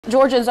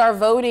Georgians are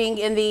voting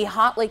in the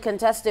hotly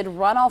contested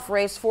runoff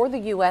race for the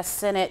U.S.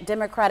 Senate.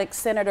 Democratic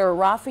Senator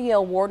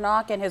Raphael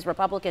Warnock and his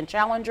Republican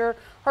challenger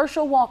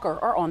Herschel Walker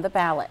are on the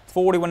ballot.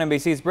 41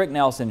 NBC's Brick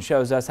Nelson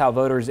shows us how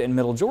voters in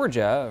Middle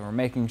Georgia are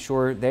making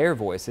sure their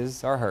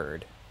voices are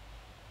heard.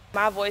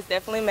 My voice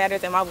definitely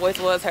matters, and my voice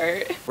was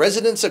heard.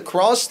 Residents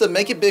across the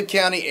Macon-Bibb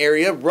County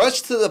area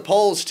rushed to the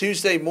polls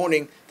Tuesday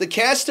morning to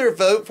cast their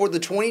vote for the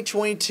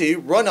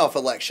 2022 runoff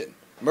election.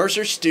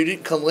 Mercer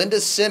student Kalinda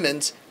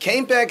Simmons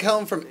came back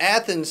home from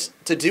Athens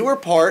to do her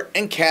part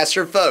and cast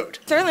her vote.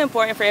 It's really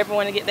important for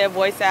everyone to get their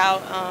voice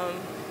out.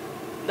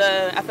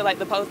 I feel like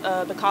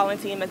the calling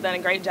team has done a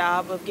great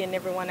job of getting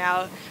everyone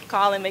out,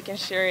 calling, making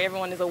sure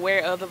everyone is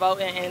aware of the vote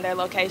and their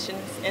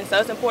locations. And so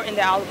it's important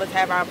that all of us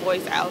have our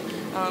voice out.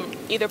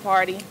 Either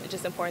party, it's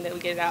just important that we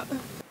get it out.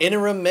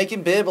 Interim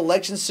Macon-Bibb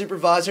election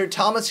supervisor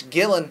Thomas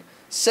Gillen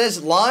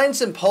says lines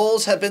and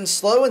polls have been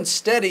slow and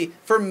steady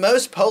for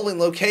most polling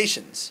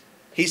locations.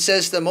 He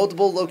says the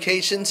multiple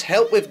locations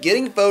help with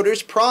getting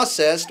voters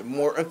processed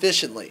more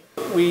efficiently.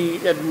 We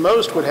at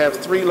most would have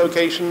 3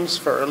 locations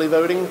for early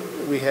voting.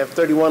 We have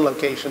 31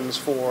 locations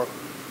for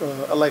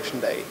election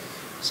day.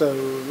 So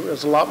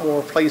there's a lot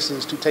more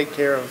places to take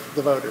care of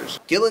the voters.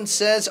 Gillen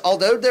says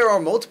although there are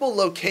multiple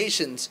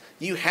locations,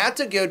 you have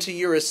to go to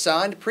your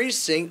assigned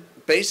precinct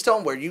based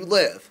on where you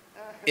live.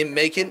 In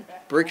Macon,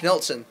 Brick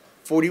Nelson,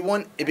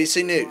 41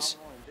 NBC News.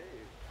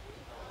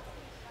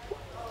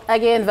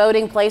 Again,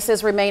 voting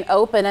places remain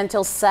open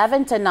until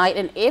 7 tonight,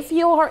 and if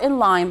you are in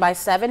line by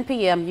 7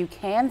 p.m., you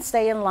can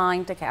stay in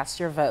line to cast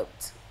your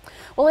vote.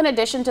 Well, in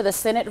addition to the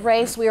Senate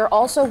race, we are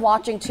also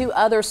watching 2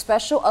 other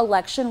special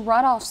election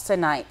runoffs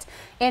tonight.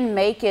 In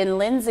Macon,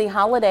 Lindsay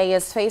Holliday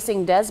is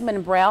facing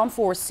Desmond Brown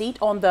for a seat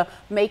on the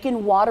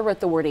Macon Water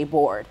Authority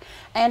Board.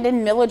 And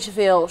in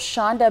Milledgeville,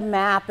 Shonda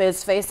Mapp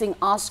is facing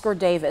Oscar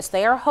Davis.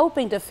 They are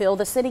hoping to fill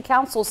the city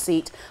council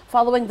seat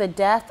following the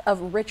death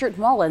of Richard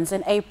Mullins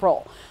in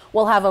April.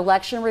 We'll have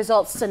election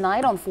results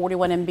tonight on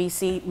 41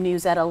 NBC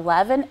News at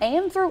 11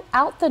 and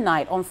throughout the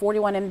night on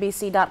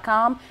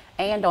 41NBC.com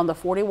and on the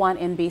 41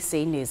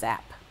 NBC News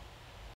app.